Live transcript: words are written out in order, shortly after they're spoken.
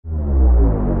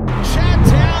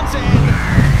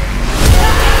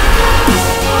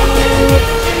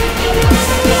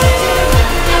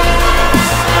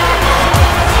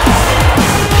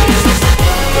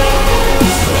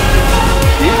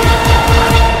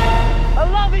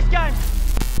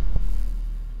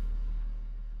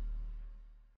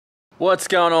What's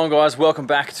going on, guys? Welcome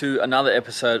back to another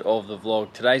episode of the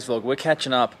vlog. Today's vlog, we're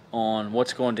catching up on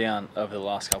what's gone down over the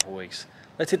last couple of weeks.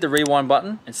 Let's hit the rewind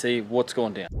button and see what's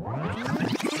gone down.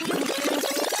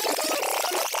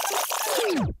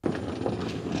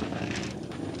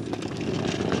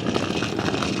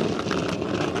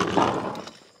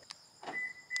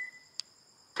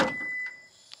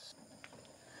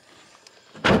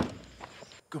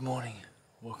 Good morning.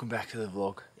 Welcome back to the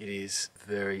vlog. It is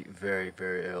very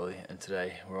early, and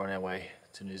today we're on our way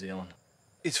to New Zealand.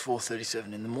 It's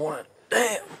 4:37 in the morning.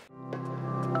 Damn!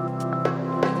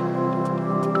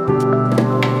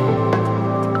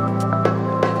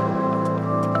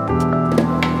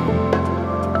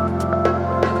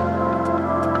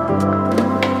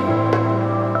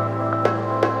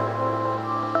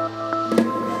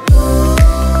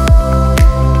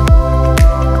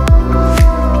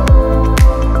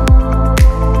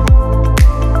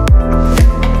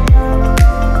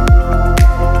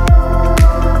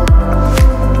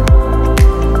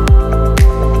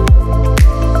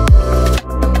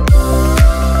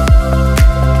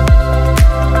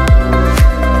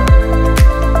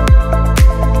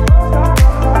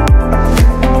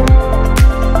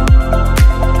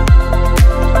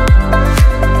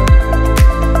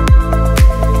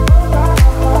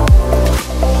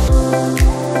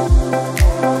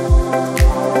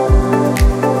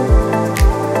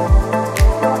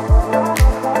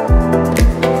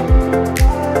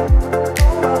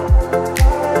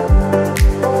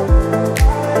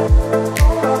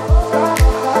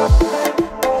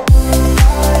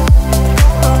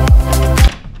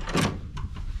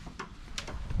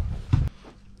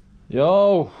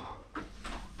 Yo!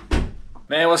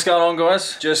 Man, what's going on,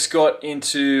 guys? Just got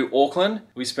into Auckland.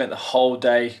 We spent the whole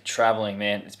day traveling,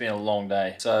 man. It's been a long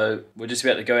day. So we're just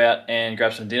about to go out and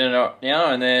grab some dinner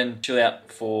now and then chill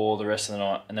out for the rest of the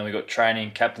night. And then we got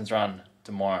training, captain's run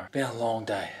tomorrow. Been a long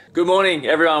day. Good morning,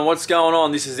 everyone. What's going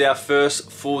on? This is our first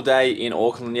full day in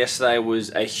Auckland. Yesterday was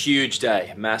a huge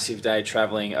day, massive day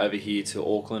traveling over here to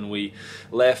Auckland. We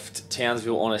left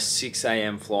Townsville on a 6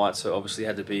 AM flight, so obviously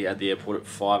had to be at the airport at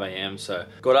 5 AM. So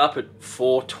got up at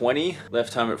 4:20,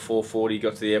 left home at 4:40,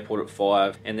 got to the airport at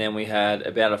 5, and then we had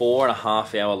about a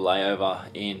 4.5 hour layover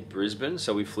in Brisbane.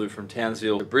 So we flew from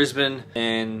Townsville to Brisbane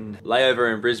and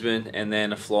layover in Brisbane, and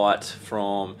then a flight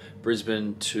from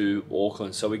Brisbane to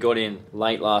Auckland. So we got in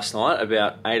late last night,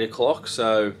 about 8 o'clock.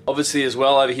 So obviously as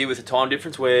well over here with the time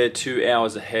difference, we're 2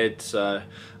 hours ahead. So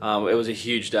it was a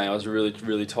huge day. I was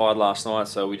really tired last night,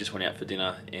 so we just went out for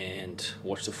dinner and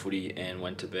watched the footy and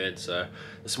went to bed. So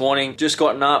this morning, just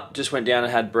gotten up, just went down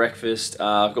and had breakfast.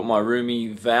 I've got my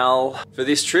roomie Val for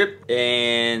this trip,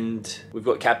 and we've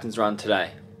got captain's run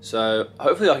today. So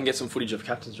hopefully I can get some footage of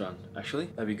captain's run, actually.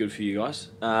 That'd be good for you guys.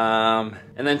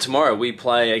 And then tomorrow we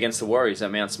play against the Warriors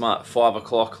at Mount Smart, 5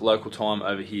 o'clock local time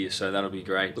over here, so that'll be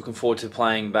great. Looking forward to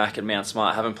playing back at Mount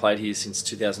Smart. I haven't played here since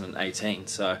 2018,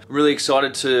 so really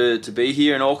excited to be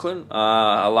here in Auckland.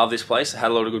 I love this place. I had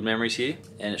a lot of good memories here,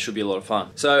 and it should be a lot of fun.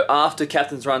 So after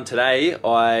captain's run today,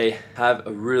 I have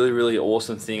a really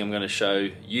awesome thing I'm going to show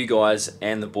you guys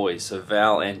and the boys. So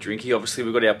Val and Drinky, obviously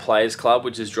we've got our Players Club,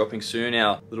 which is dropping soon,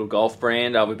 our little golf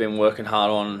brand. We've been working hard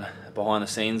on behind the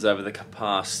scenes over the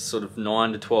past sort of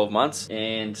 9 to 12 months,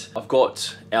 and I've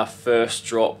got our first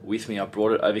drop with me. I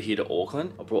brought it over here to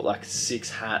Auckland. I brought like 6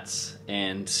 hats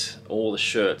and all the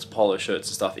shirts, polo shirts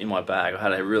and stuff in my bag. I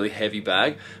had a really heavy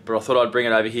bag, but I thought I'd bring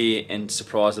it over here and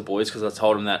surprise the boys, because I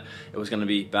told them that it was going to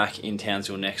be back in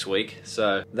Townsville next week.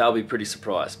 So they'll be pretty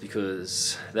surprised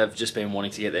because they've just been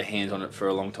wanting to get their hands on it for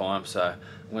a long time. So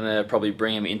I'm going to probably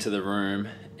bring them into the room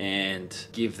and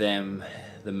give them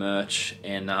the merch,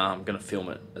 and I'm gonna film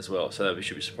it as well, so they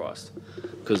should be surprised,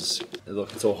 because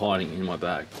look, it's all hiding in my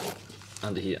bag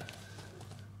under here.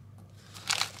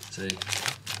 See,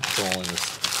 it's all in this.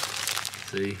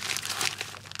 See,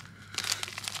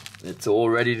 it's all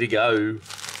ready to go.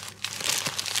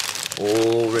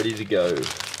 All ready to go.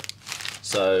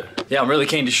 So yeah, I'm really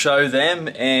keen to show them,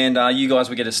 and you guys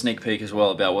will get a sneak peek as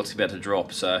well about what's about to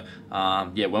drop. So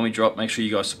yeah, when we drop, make sure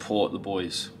you guys support the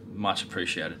boys. Much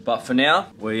appreciated. But for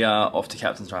now, we are off to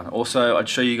captain's run. Also, I'd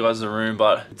show you guys the room,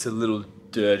 but it's a little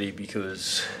dirty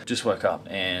because I just woke up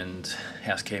and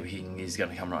housekeeping is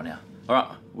going to come right now. All right,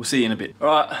 we'll see you in a bit. All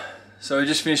right, so we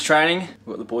just finished training.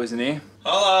 We've got the boys in here.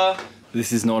 Hola.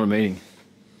 This is not a meeting.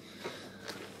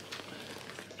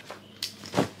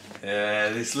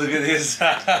 Yeah, look at this.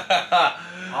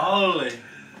 Holy.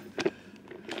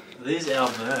 These our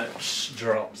merch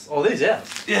drops. Oh, these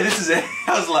ours? Yeah, this is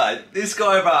ours, lad. This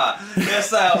guy, bruh.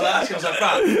 Yesterday I was asking, I was like,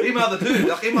 bruh, email the dude.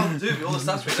 Like, email the dude. All the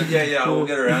stuff's been like, yeah, we'll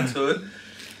get around to it.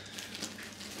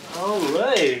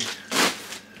 Holy.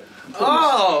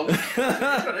 Oh!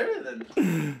 Got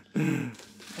everything.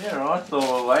 Yeah, right. I thought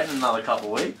we were waiting another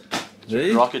couple of weeks.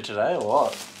 See? Rocket today or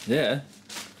what? Yeah.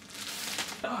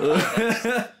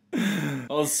 I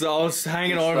was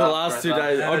hanging on for the last 2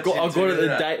 days. I got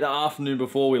it the afternoon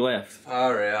before we left.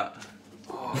 Far out.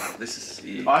 Oh, this is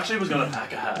sick. I actually was going to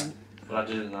pack a hat, but I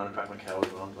didn't know to pack my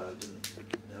coat on, but I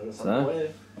didn't. So?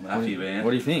 I'm happy, man.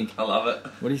 What do you think? I love it.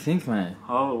 What do you think, mate?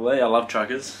 Holy, I love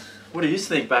truckers. What do you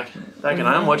think back at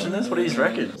home watching this? What do you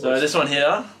reckon? So this one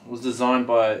here was designed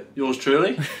by yours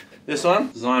truly. This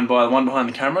one, designed by the one behind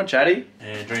the camera, Chatty.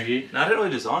 And Drinky. No, I didn't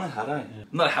really design it, had I?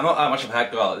 I'm not that much of a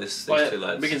hat guy like this. These two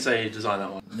lads. We can say he designed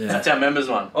that one. Yeah. That's our members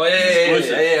one. Oh yeah,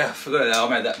 Exclusive. yeah. I forgot that.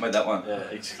 I made that one. Yeah,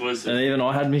 exclusive. And even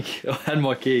I had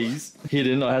my keys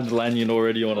hidden. I had the lanyard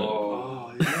already on it.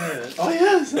 Oh yeah. Oh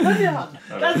yes, lanyard.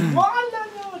 That's my lanyard.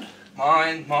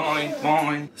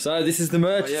 Mine. So this is the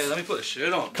merch. Oh, yeah, let me put the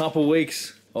shirt on. Couple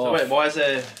weeks. So wait, why is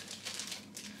there?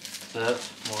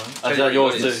 That's mine. Is that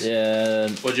yours too? Yeah.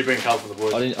 What did you bring, Carl, for the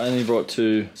boys? I only brought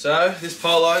 2. So this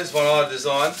polo is one I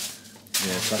designed.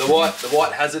 Yeah. The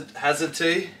white hazard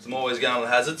tee. I'm always going with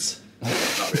hazards.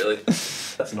 Not really.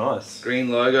 That's nice.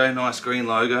 Green logo, nice green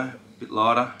logo. Bit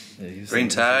lighter. Yeah, Green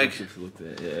tag. Look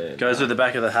there. Yeah. Goes with the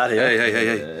back of the hat here.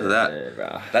 Hey. Look at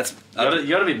that. That's You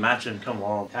gotta be matching. Come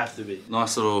on, have to be.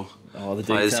 nice little Oh, the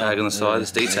player's detail. tag on the side.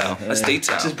 It's detail. That's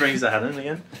detail. Just brings the hat in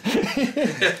again.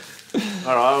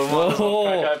 Alright, we might as well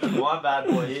crack open my bad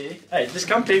boy here. Hey, just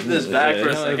come peep this bag for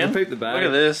a second. Peep the bag. Look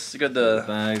at this. You got the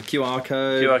Bag. QR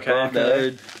code. QR code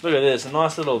there. Look at this. A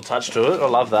nice little touch to it. I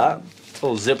love that. It's a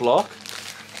little Ziploc.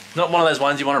 Not one of those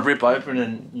ones you want to rip open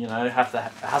and, you know, have to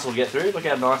hassle to get through. Look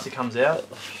how nice it comes out.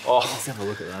 Oh, Let's have a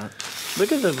look at that.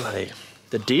 look at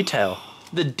the detail.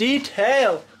 The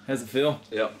detail. How's it feel?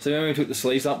 Yep. So remember we took the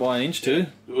sleeves up by an inch too?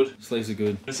 Good. Sleeves are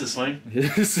good. This is sling.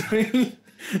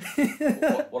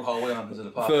 What hole we on? Is it a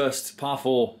par? First, par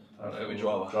 4. I don't know, we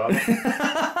driver. Driver.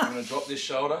 I'm going to drop this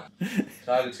shoulder.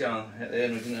 Target's going out there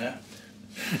and we can there.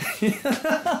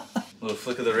 Little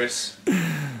flick of the wrist.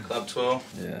 Club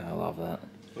 12. Yeah, I love that.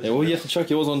 Yeah, well, you have to chuck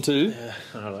yours on too. Yeah,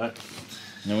 alright.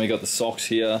 And then we got the socks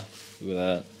here. Look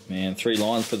at that. Man, 3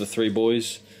 lines for the 3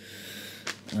 boys.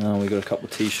 We got a couple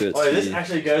of t-shirts Oh, here. this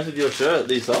actually goes with your shirt,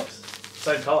 these socks.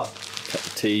 Same colour. Couple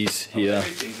of tees here.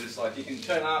 Everything's just like you can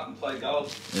turn up and play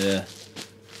golf. Yeah.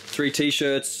 3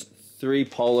 t-shirts, 3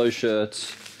 polo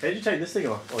shirts, How'd you take this thing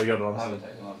off? Oh, you got it I on. haven't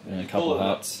taken off. and a couple of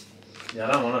hats. Yeah,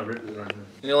 I don't want to rip it right now.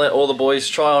 I'm gonna let all the boys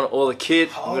try on all the kit.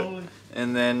 Oh,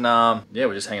 And then, yeah,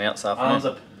 we're just hanging out this arms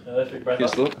afternoon. are perfect, breath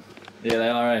Just up. look. Yeah, they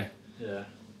are, eh? Yeah.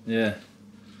 Yeah.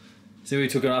 See, we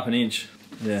took it up an inch.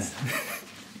 Yeah.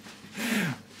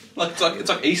 It's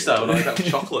like Easter when I have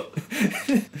chocolate.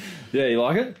 Yeah, you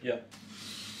like it? Yeah.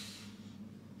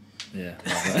 Yeah,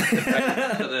 love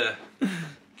that. Got the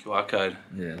QR code.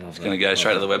 Yeah, love that. It's going to go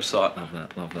straight to the website. Love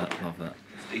that, love that, love that.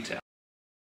 Detail.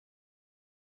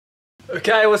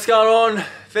 Okay, what's going on,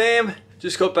 fam?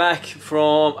 Just got back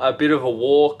from a bit of a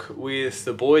walk with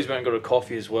the boys. We went and got a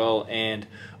coffee as well, and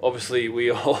obviously we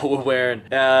all were wearing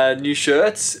new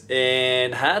shirts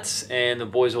and hats, and the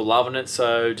boys were loving it.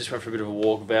 So just went for a bit of a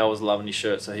walk. Val was loving his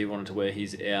shirt, so he wanted to wear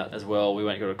his out as well. We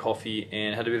went and got a coffee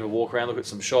and had a bit of a walk around, look at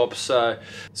some shops. So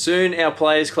soon our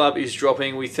Players Club is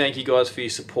dropping. We thank you guys for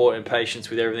your support and patience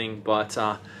with everything, but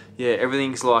yeah,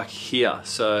 everything's like here.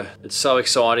 So it's so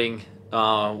exciting.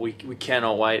 We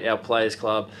cannot wait. Our Players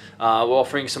Club. We're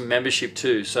offering some membership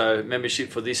too. So membership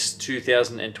for this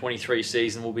 2023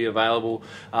 season will be available.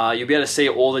 You'll be able to see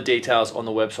all the details on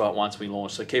the website once we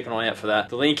launch. So keep an eye out for that.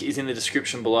 The link is in the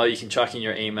description below. You can chuck in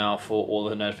your email for all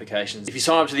the notifications. If you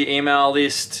sign up to the email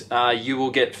list, you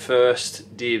will get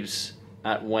first dibs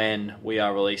at when we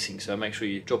are releasing, so make sure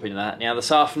you drop into that. Now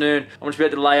this afternoon I'm just about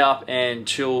to lay up and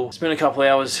chill, spend a couple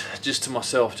hours just to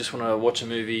myself, just want to watch a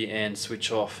movie and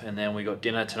switch off, and then we got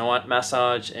dinner tonight,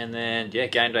 massage, and then yeah,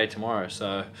 game day tomorrow.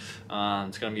 So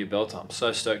it's going to be a belt up. I'm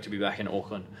so stoked to be back in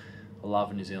Auckland. I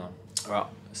love New Zealand. Alright,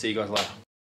 see you guys later.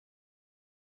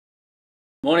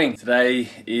 Morning. Today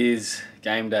is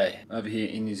game day over here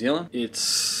in New Zealand.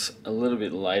 It's a little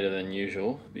bit later than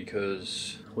usual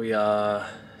because we are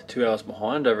 2 hours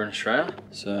behind over in Australia.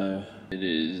 So it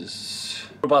is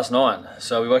 9:15.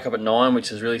 So we woke up at 9,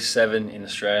 which is really 7 in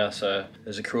Australia. So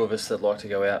there's a crew of us that like to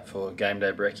go out for game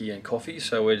day brekkie and coffee.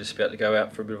 So we're just about to go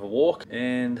out for a bit of a walk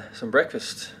and some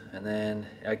breakfast. And then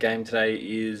our game today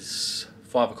is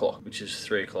 5 o'clock, which is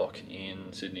 3 o'clock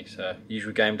in Sydney. So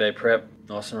usual game day prep,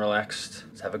 nice and relaxed.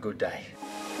 Let's have a good day.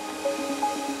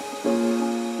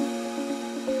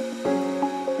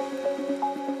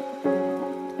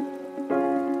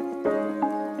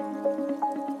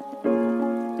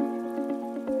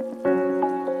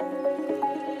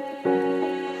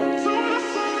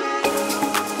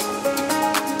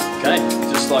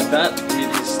 just like that,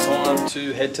 it is time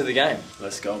to head to the game.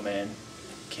 Let's go, man.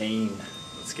 Keen.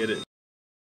 Let's get it.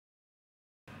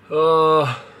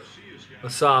 Oh,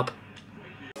 what's up?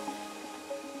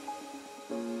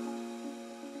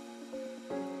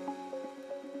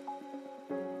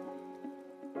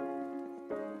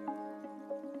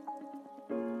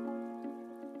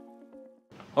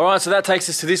 Alright, so that takes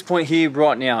us to this point here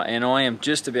right now, and I am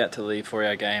just about to leave for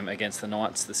our game against the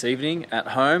Knights this evening at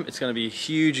home. It's going to be a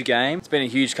huge game. It's been a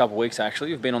huge couple of weeks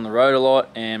actually. We've been on the road a lot,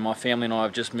 and my family and I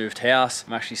have just moved house.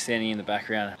 I'm actually standing in the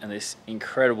background and this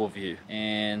incredible view,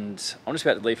 and I'm just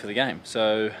about to leave for the game.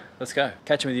 So let's go.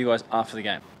 Catch up with you guys after the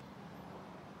game.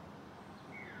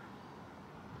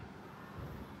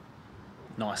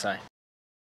 Nice, eh?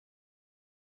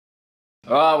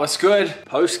 Alright, what's good?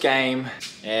 Post game,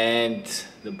 and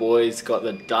the boys got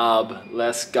the dub.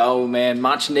 Let's go, man.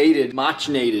 Much needed, much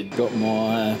needed. Got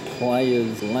my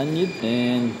player's lanyard,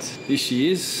 and this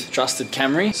year's trusted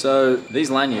Camry. So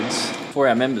these lanyards for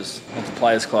our members of the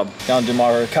Players Club. Go and do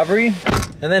my recovery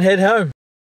and then head home.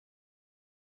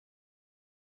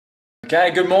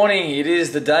 Okay, good morning. It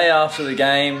is the day after the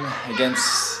game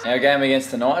against our game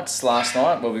against the Knights last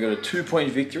night, where we got a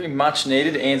 2-point victory, much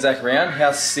needed. Anzac Round.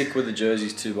 How sick were the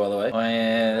jerseys too, by the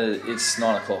way? It's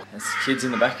 9 o'clock. There's kids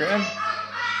in the background,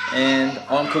 and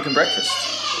I'm cooking breakfast.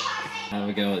 Have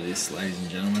a go at this, ladies and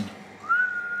gentlemen.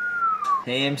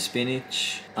 Ham,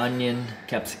 spinach, onion,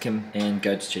 capsicum, and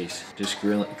goat's cheese. Just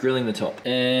grilling the top,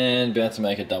 and about to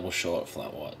make a double shot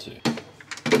flat white too.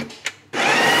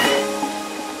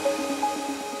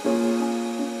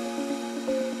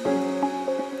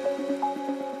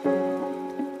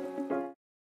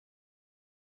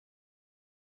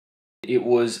 It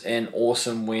was an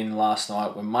awesome win last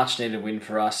night, a much needed win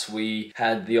for us. We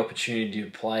had the opportunity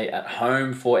to play at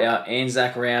home for our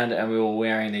Anzac Round, and we were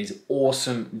wearing these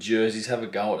awesome jerseys. Have a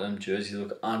go at them. Jerseys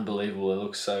look unbelievable. They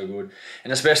look so good.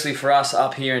 And especially for us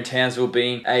up here in Townsville,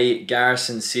 being a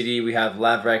garrison city, we have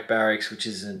Laverack Barracks, which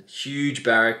is a huge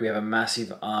barrack. We have a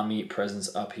massive army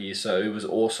presence up here. So it was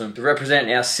awesome to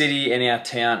represent our city and our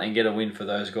town and get a win for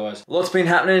those guys. A lot's been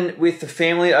happening with the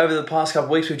family over the past couple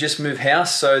of weeks. We've just moved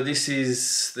house, so this is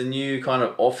the new kind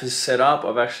of office setup.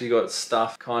 I've actually got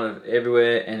stuff kind of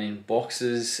everywhere and in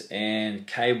boxes and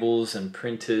cables and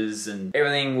printers and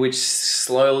everything, which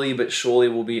slowly but surely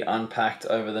will be unpacked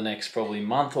over the next probably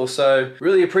month or so.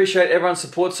 Really appreciate everyone's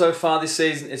support so far this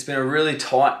season. It's been a really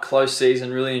tight, close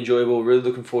season, really enjoyable. Really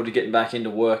looking forward to getting back into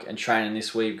work and training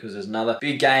this week, because there's another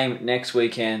big game next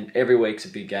weekend. Every week's a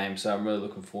big game, so I'm really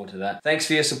looking forward to that. Thanks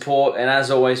for your support, and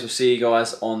as always, we'll see you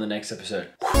guys on the next episode.